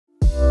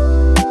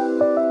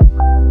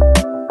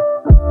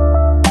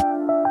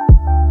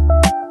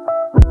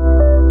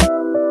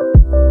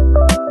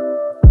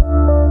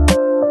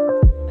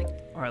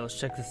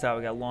check this out.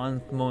 We got lawn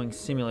mowing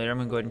simulator. I'm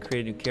gonna go ahead and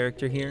create a new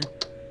character here.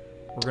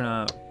 We're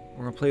gonna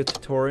play with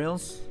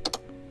tutorials.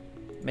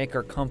 Make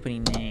our company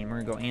name.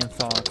 We're gonna go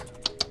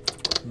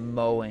Anthok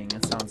Mowing.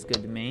 That sounds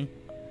good to me.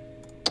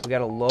 We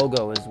got a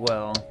logo as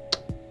well.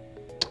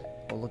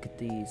 Oh, look at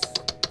these.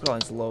 Look at all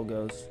these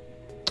logos.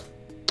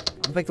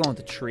 I'm gonna pick the one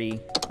with the tree.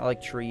 I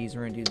like trees.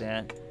 We're gonna do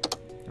that.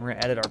 And we're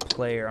gonna edit our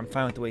player. I'm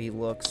fine with the way he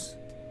looks.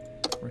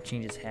 We're gonna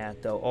change his hat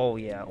though. Oh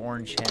yeah,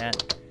 orange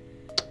hat.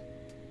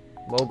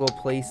 Logo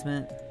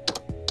placement.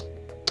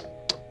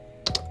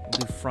 We'll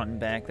do front and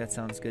back. That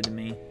sounds good to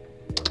me.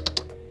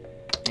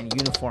 And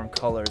uniform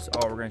colors.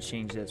 Oh, we're gonna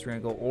change this. We're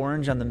gonna go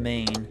orange on the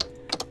main,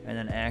 and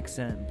then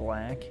accent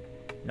black.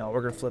 No,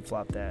 we're gonna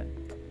flip-flop that.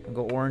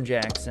 We'll go orange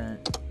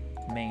accent,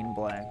 main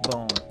black.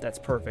 Boom. That's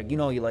perfect. You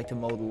know you like to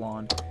mow the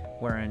lawn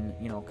wearing,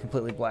 you know,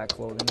 completely black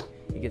clothing.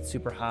 You get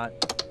super hot.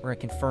 We're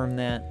gonna confirm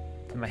that.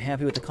 Am I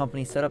happy with the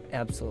company setup?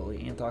 Absolutely.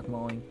 Anthok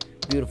Mowing.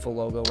 Beautiful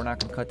logo. We're not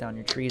gonna cut down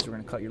your trees. We're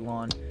gonna cut your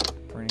lawn.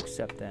 We're gonna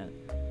accept that.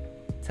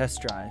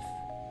 Test drive.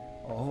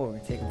 Oh, we're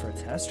gonna take him for a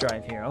test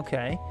drive here.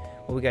 Okay.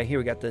 What we got here?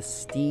 We got the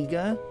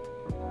Stiga.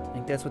 I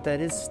think that's what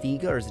that is.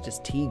 Stiga, or is it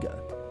just Tiga?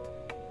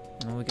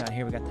 And what we got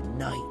here? We got the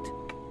Night.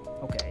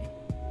 Okay.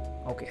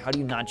 Okay, how do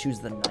you not choose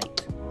the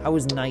Night? How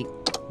is Night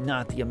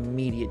not the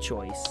immediate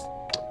choice?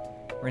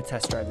 We're gonna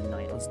test drive the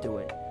Night. Let's do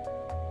it.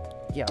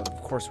 Yeah,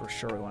 of course we're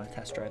sure we want to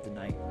test drive the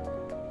Night.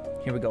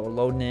 Here we go. We're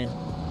loading in.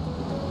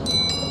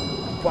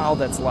 Wow,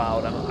 that's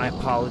loud. I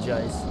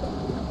apologize.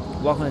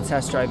 Welcome to the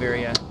test drive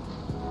area.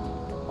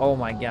 Oh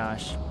my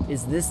gosh.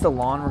 Is this the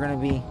lawn we're gonna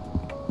be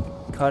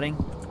cutting?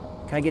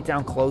 Can I get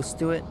down close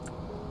to it?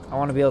 I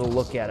want to be able to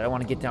look at it. I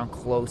want to get down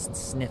close and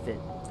sniff it.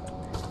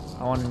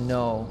 I want to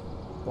know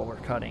what we're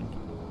cutting.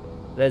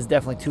 That is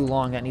definitely too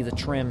long. That needs a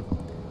trim.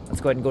 Let's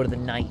go ahead and go to the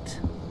Night.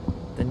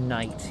 The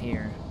Night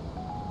here.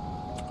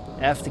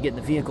 F to get in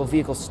the vehicle.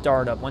 Vehicle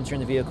startup. Once you're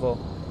in the vehicle,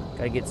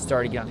 gotta get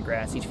started, get on the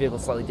grass. Each vehicle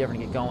is slightly different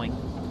to get going.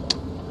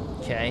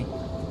 Okay.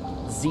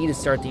 Z to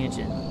start the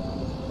engine.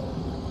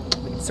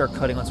 We can start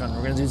cutting. Let's run.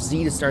 We're gonna do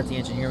Z to start the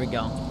engine. Here we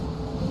go.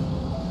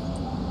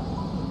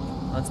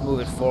 Let's move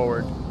it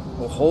forward.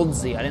 We'll hold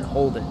Z. I didn't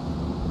hold it.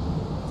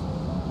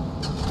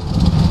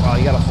 Wow,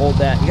 you gotta hold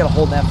that. You gotta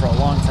hold that for a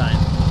long time.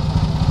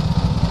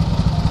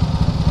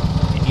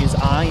 And use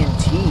I and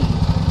T.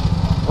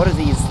 What are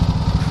these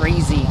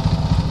crazy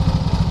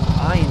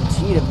I and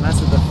T to mess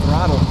with the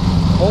throttle?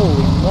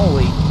 Holy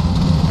moly.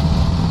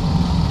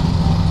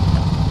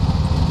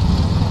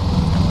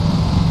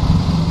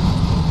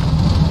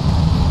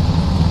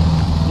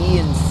 E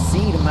and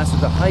C to mess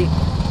with the height.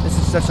 This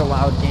is such a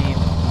loud game.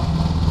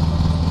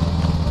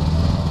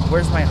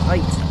 Where's my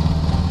height?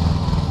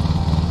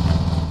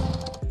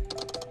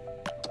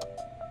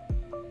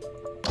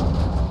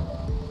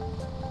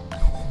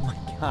 Oh my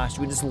gosh,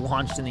 we just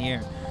launched in the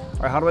air. All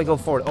right, how do I go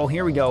forward? Oh,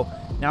 here we go.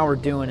 Now we're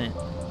doing it.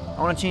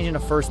 I want to change into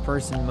first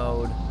person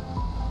mode.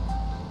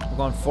 We're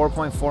going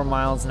 4.4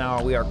 miles an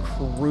hour. We are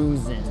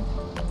cruising.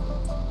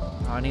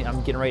 I'm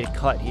getting ready to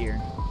cut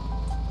here.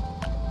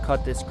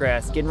 Cut this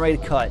grass. Getting ready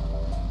to cut.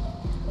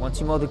 Once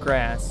you mow the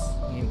grass,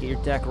 you need to get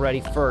your deck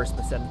ready first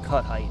by setting the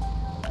cut height.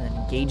 And then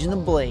engaging the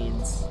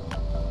blades.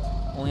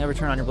 Only ever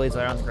turn on your blades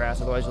while you're on the grass,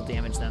 otherwise you'll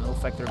damage them. It'll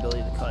affect their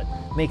ability to cut.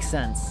 Makes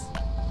sense.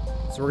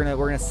 So we're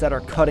gonna set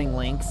our cutting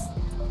lengths.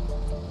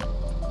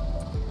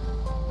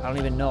 I don't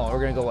even know.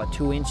 We're gonna go what,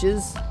 2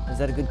 inches? Is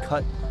that a good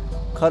cut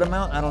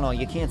amount? I don't know.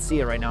 You can't see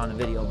it right now in the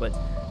video, but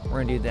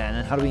we're gonna do that. And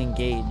then how do we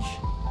engage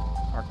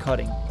our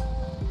cutting?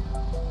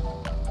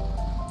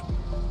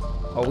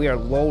 Oh, we are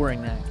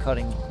lowering that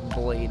cutting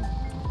blade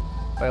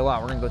by a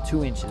lot. We're gonna go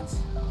 2 inches.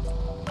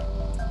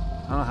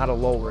 I don't know how to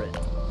lower it.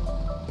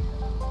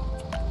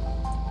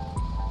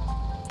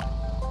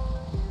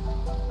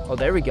 Oh,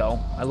 there we go.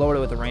 I lowered it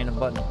with a random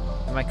button.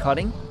 Am I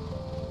cutting?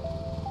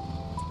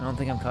 I don't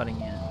think I'm cutting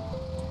yet.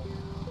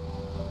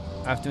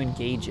 I have to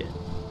engage it.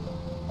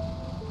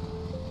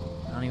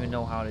 I don't even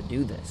know how to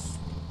do this.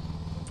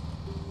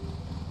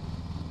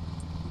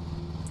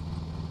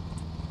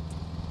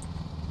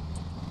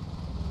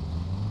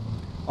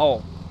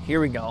 Oh, here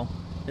we go.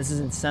 This is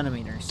in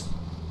centimeters.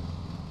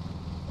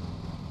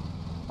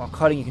 While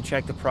cutting, you can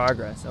check the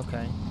progress.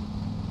 Okay.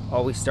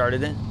 Oh, we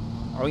started it.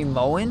 Are we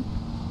mowing?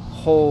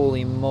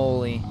 Holy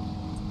moly.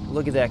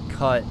 Look at that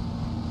cut.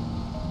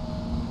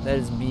 That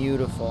is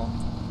beautiful.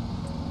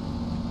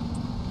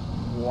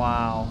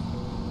 Wow.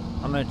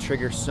 I'm going to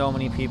trigger so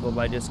many people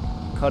by just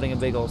cutting a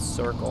big old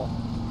circle.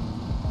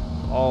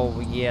 Oh,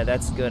 yeah,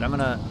 that's good. I'm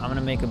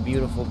gonna make a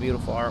beautiful,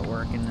 beautiful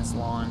artwork in this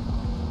lawn.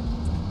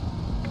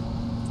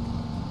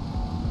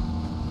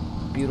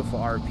 Beautiful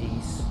art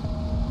piece.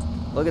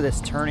 Look at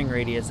this turning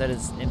radius. That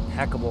is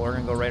impeccable. We're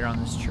going to go right around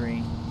this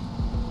tree.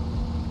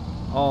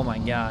 Oh my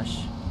gosh.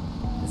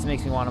 This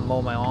makes me want to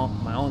mow my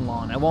own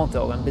lawn. I won't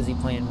though. I'm busy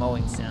playing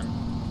Mowing Sim.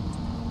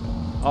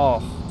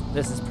 Oh,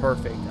 this is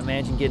perfect.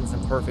 Imagine getting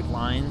some perfect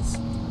lines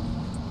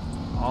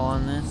all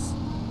on this.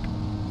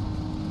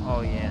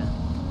 Oh yeah.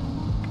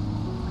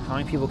 How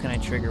many people can I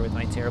trigger with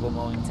my terrible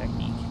mowing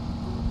technique?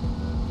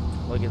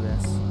 Look at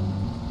this.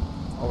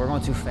 Oh, we're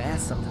going too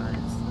fast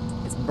sometimes.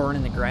 It's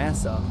burning the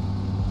grass up.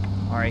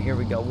 All right, here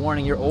we go.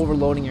 Warning, you're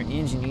overloading your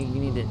engine. You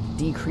need to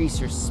decrease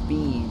your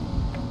speed.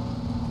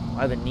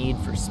 I have a need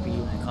for speed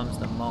when it comes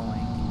to mowing.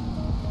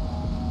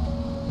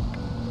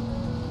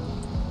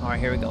 All right,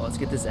 here we go. Let's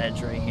get this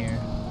edge right here.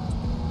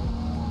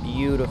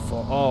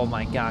 Beautiful. Oh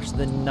my gosh,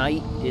 the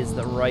night is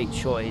the right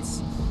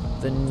choice.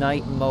 The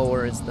night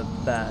mower is the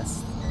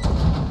best.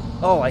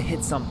 Oh, I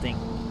hit something.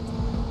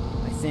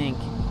 I think.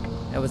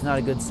 That was not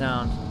a good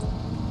sound.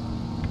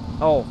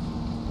 Oh.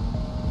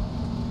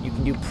 You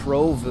can do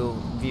pro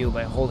view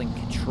by holding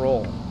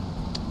control.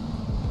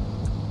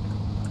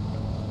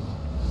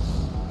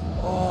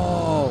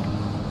 Oh,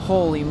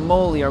 holy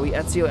moly. Are we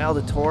Ezio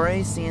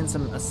Auditore seeing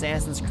some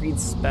Assassin's Creed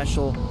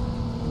special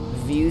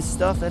view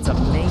stuff? That's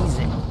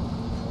amazing.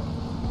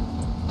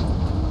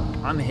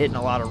 I'm hitting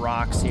a lot of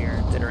rocks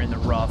here that are in the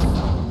rough.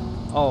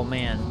 Oh,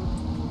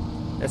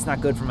 man. That's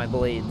not good for my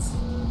blades.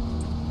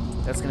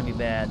 That's going to be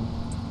bad.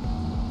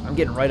 I'm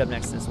getting right up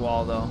next to this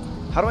wall, though.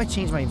 How do I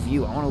change my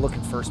view? I want to look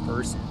in first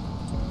person.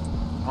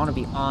 I want to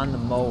be on the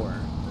mower.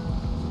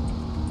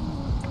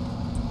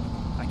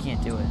 I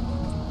can't do it.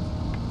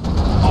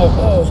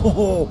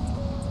 Oh,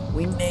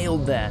 we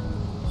nailed that.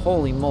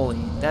 Holy moly.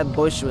 That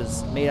bush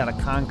was made out of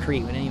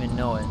concrete. We didn't even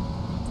know it.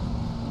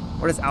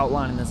 We're just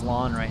outlining this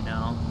lawn right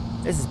now.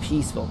 This is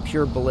peaceful,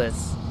 pure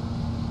bliss.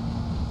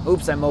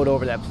 Oops, I mowed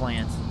over that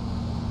plant.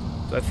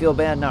 Do I feel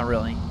bad? Not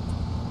really.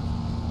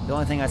 The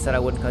only thing I said I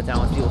wouldn't cut down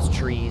was people's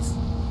trees.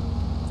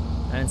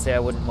 I didn't say I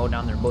wouldn't mow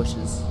down their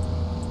bushes.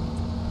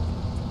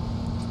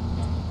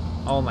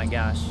 Oh my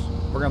gosh.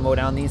 We're gonna mow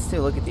down these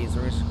too. Look at these.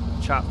 We're just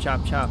chop,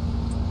 chop, chop.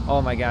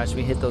 Oh my gosh,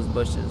 we hit those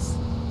bushes.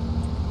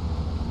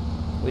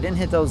 We didn't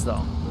hit those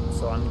though,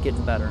 so I'm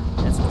getting better.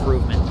 That's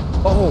improvement.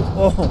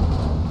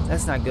 Oh,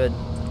 that's not good.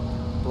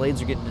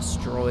 Blades are getting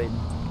destroyed.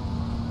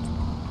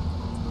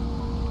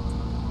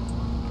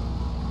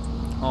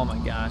 Oh my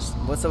gosh,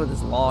 what's up with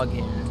this log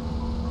here?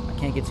 I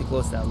can't get too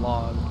close to that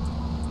log.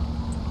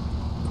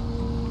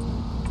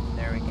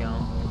 There we go.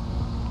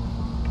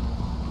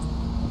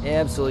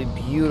 Absolutely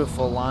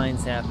beautiful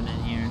lines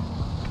happening here.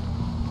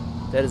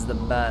 That is the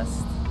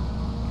best.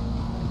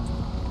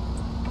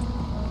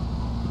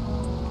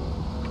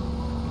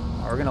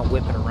 Oh, we're gonna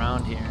whip it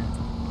around here.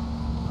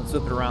 Let's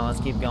whip it around,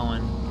 let's keep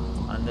going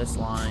on this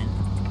line.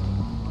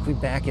 If we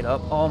back it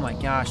up, oh my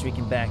gosh, we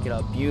can back it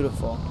up.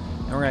 Beautiful.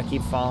 And we're gonna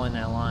keep following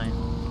that line.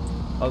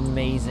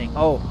 Amazing.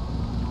 Oh,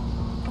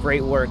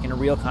 great work. In a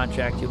real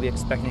contract, you'll be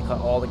expecting to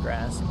cut all the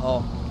grass.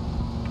 Oh,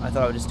 I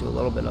thought I would just do a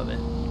little bit of it.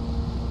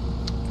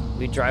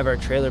 We drive our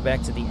trailer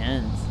back to the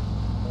end.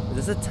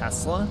 Is this a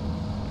Tesla?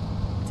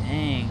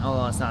 Dang. Oh,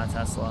 no, it's not a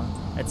Tesla.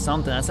 It's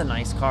something. That's a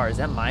nice car. Is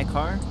that my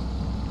car?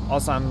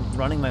 Also, I'm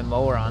running my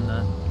mower on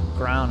the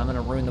ground. I'm going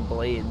to ruin the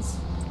blades.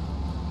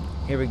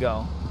 Here we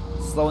go.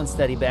 Slow and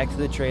steady back to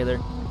the trailer.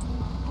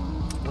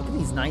 Look at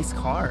these nice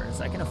cars.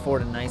 I can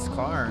afford a nice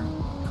car.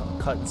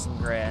 Cutting some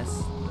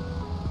grass.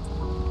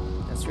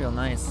 That's real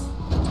nice.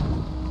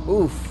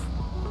 Oof.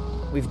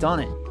 We've done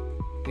it.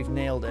 We've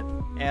nailed it.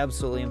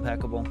 Absolutely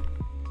impeccable.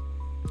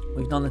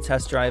 We've done the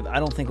test drive. I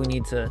don't think we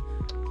need to...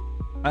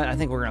 I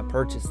think we're going to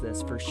purchase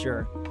this for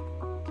sure.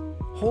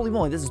 Holy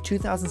moly, this is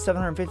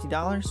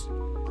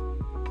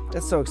 $2,750?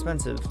 That's so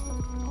expensive.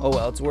 Oh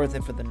well, it's worth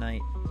it for the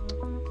night.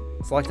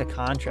 Select a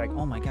contract.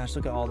 Oh my gosh,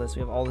 look at all this. We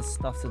have all this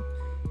stuff to...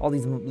 All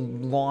these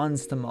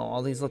lawns to mow.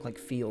 All these look like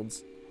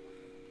fields.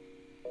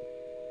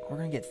 We're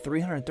going to get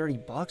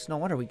 $330? No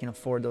wonder we can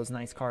afford those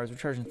nice cars. We're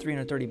charging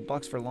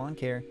 $330 for lawn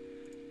care.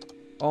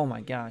 Oh my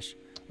gosh.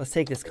 Let's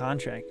take this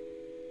contract.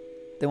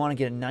 They want to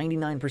get a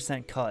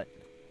 99% cut.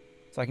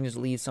 So I can just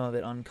leave some of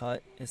it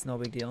uncut. It's no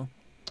big deal.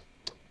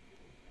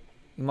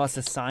 You must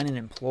assign an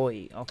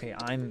employee. Okay,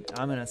 I'm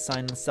going to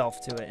assign myself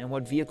to it. And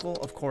what vehicle?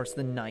 Of course,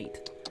 the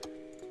Knight.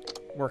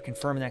 We're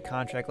confirming that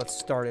contract. Let's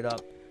start it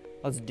up.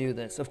 Let's do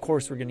this. Of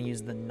course we're going to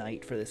use the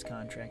Knight for this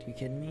contract. Are you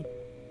kidding me?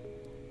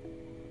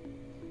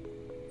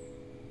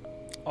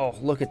 Oh,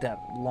 look at that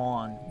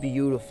lawn.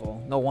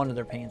 Beautiful. No wonder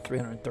they're paying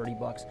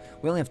 $330.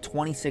 We only have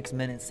 26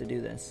 minutes to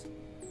do this.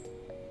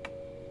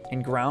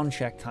 And ground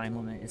check time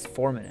limit is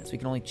 4 minutes. We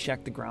can only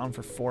check the ground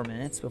for 4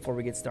 minutes before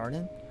we get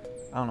started.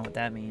 I don't know what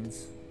that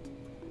means.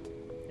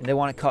 And they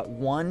want to cut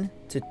 1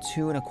 to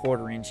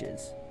 2¼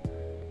 inches.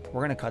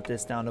 We're going to cut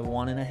this down to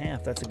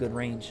 1.5. That's a good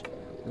range.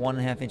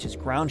 1.5 inches.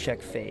 Ground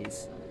check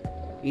phase.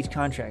 Each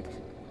contract.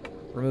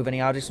 Remove any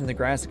objects from the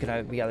grass that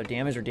could be either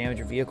damaged or damage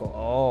your vehicle.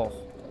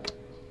 Oh.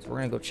 So we're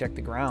going to go check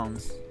the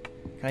grounds.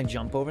 Can I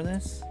jump over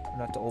this? Or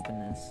do I have to open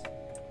this?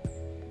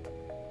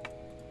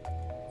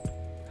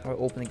 How do I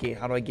open the gate?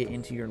 How do I get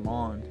into your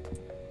lawn?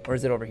 Or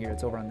is it over here?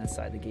 It's over on this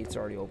side. The gate's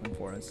already open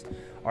for us.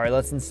 All right,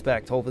 let's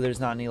inspect. Hopefully there's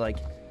not any, like,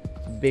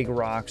 big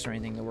rocks or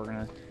anything that we're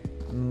going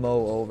to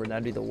mow over.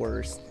 That'd be the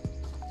worst.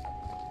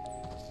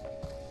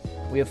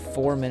 We have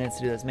 4 minutes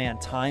to do this. Man,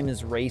 time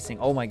is racing.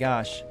 Oh, my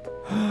gosh.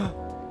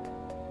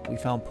 We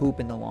found poop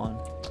in the lawn.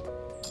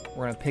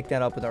 We're going to pick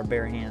that up with our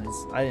bare hands.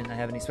 I didn't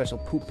have any special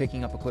poop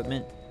picking up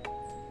equipment.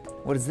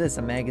 What is this?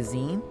 A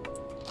magazine?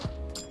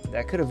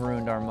 That could have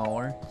ruined our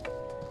mower.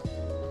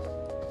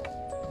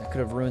 could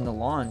have ruined the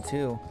lawn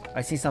too.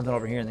 I see something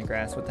over here in the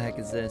grass. What the heck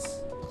is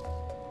this?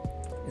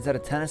 Is that a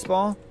tennis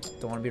ball?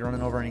 Don't want to be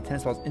running over any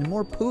tennis balls. And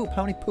more poop.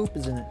 How many poop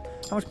is in it?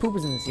 How much poop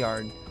is in this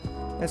yard?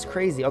 That's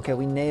crazy. Okay,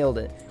 we nailed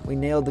it. We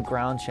nailed the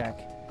ground check.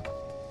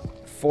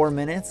 4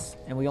 minutes,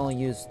 and we only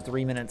used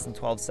 3 minutes and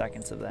 12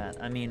 seconds of that.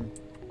 I mean,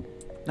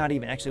 not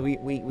even. Actually,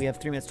 we have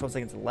 3 minutes, 12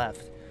 seconds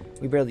left.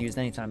 We barely used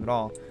any time at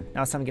all.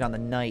 Now it's time to get on the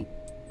night.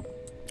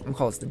 I'm gonna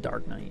call this the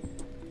dark night.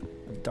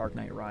 The dark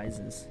night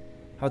rises.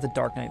 How about the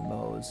dark night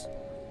mows?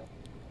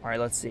 All right,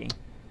 let's see.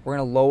 We're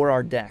gonna lower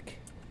our deck.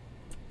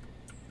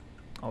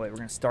 Oh wait, we're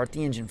gonna start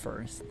the engine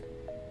first.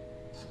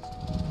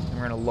 And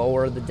we're gonna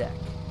lower the deck.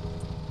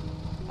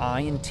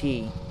 I and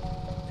T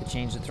to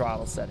change the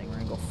throttle setting. We're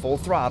gonna go full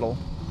throttle,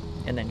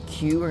 and then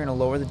Q, we're gonna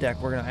lower the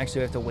deck. We're gonna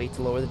actually have to wait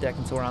to lower the deck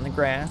until we're on the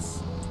grass,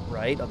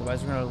 right?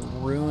 Otherwise we're gonna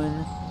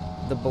ruin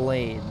the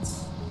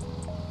blades.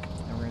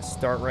 And we're gonna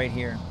start right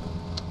here.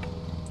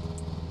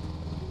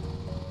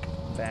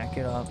 Back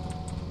it up.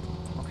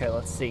 Okay,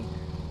 let's see.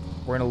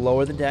 We're gonna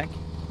lower the deck,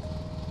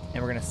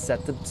 and we're gonna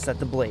set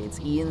the blades,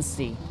 E and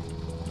C.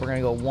 We're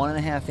gonna go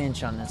 1.5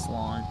 inch on this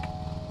lawn.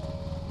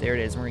 There it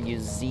is. We're gonna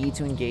use Z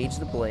to engage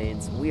the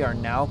blades. We are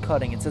now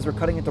cutting. It says we're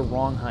cutting at the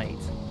wrong height.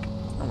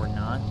 No, we're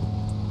not.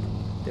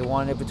 They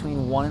wanted it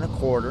between 1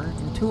 1/4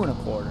 and 2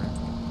 1/4.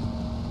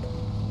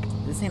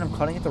 Is this saying I'm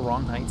cutting at the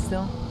wrong height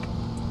still?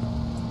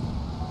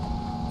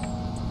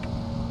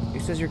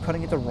 It says you're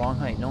cutting at the wrong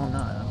height. No, I'm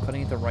not. I'm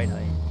cutting at the right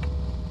height.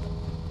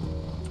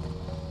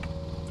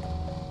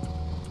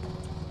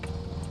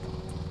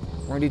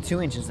 We're gonna do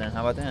 2 inches then.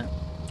 How about that?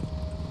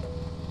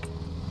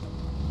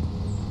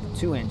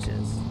 2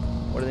 inches.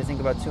 What do they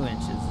think about 2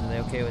 inches? Are they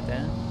okay with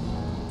that?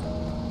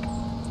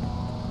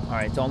 All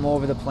right, don't mow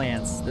over the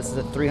plants. This is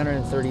a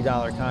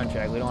 $330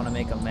 contract. We don't want to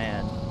make them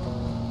mad.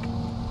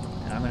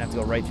 And I'm gonna have to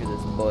go right through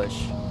this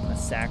bush. I'm gonna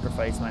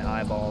sacrifice my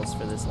eyeballs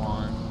for this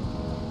lawn.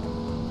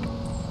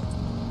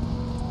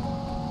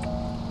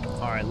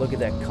 All right, look at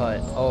that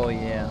cut. Oh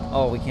yeah.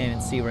 Oh, we can't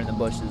even see. We're in the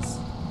bushes.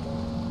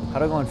 How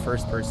do I go in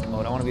first person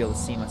mode? I want to be able to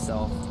see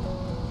myself.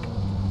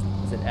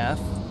 Is it F?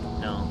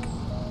 No.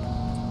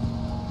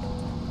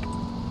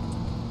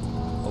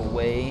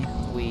 Away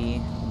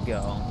we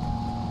go.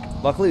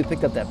 Luckily we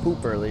picked up that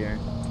poop earlier.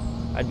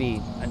 I'd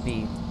be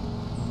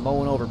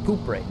mowing over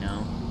poop right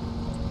now.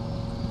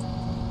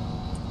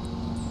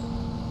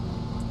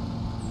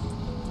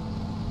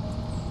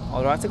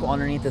 Oh, do I have to go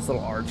underneath this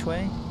little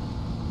archway?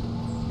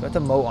 Do I have to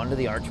mow under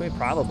the archway?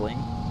 Probably.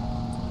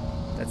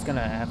 That's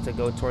gonna have to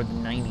go toward the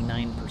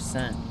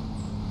 99%.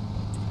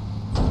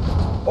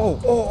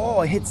 Oh,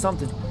 I hit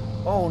something.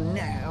 Oh,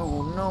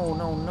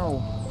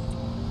 no.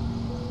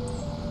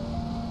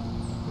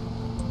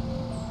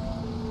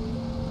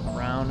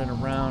 Around and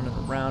around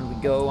and around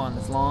we go on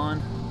this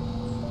lawn.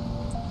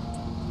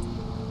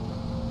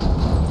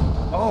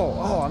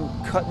 Oh, I'm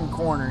cutting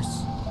corners.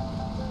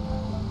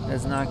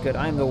 That's not good.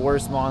 I'm the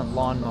worst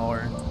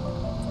lawnmower.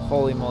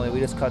 Holy moly, we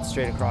just cut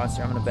straight across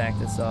here. I'm gonna back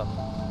this up.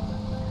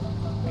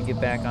 And get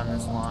back on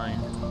this line.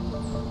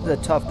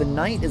 The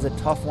night is a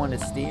tough one to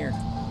steer.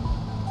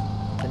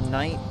 The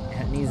night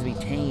needs to be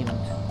tamed.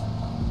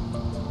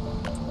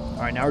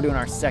 All right, now we're doing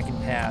our second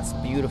pass.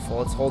 Beautiful.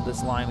 Let's hold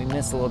this line. We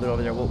missed a little bit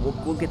over there.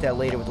 We'll get that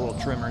later with little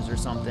trimmers or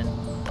something,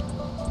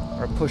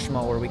 or a push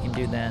mower. We can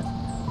do that.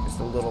 Just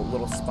a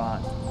little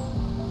spot.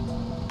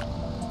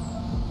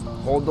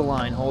 Hold the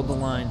line. Hold the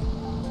line.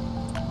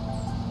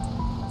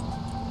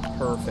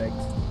 Perfect.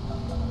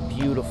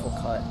 Beautiful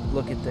cut.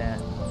 Look at that.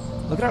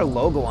 Look at our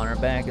logo on our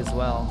back as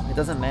well. It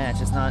doesn't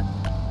match. It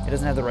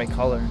doesn't have the right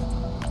color.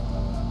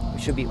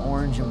 It should be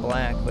orange and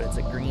black, but it's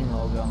a green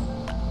logo.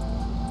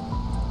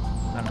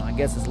 I don't know. I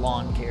guess it's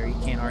lawn care. You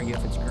can't argue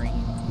if it's green.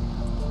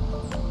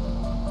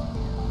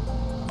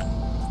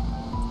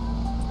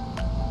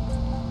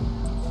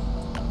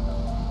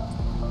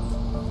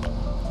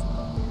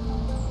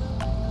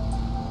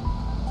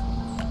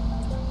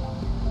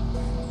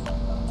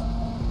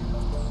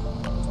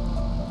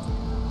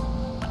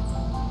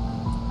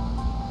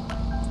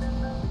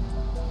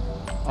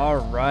 All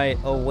right,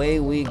 away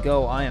we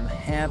go. I am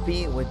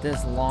happy with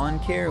this lawn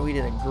care. We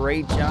did a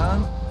great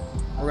job.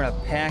 We're gonna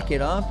pack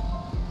it up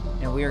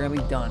and we are gonna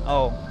be done.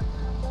 Oh,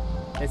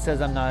 it says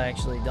I'm not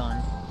actually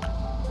done.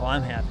 Well,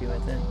 I'm happy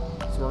with it.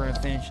 So we're gonna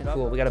finish it up.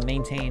 Cool, we gotta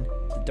maintain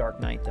the dark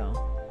night though.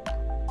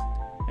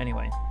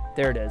 Anyway,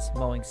 there it is,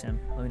 mowing sim.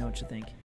 Let me know what you think.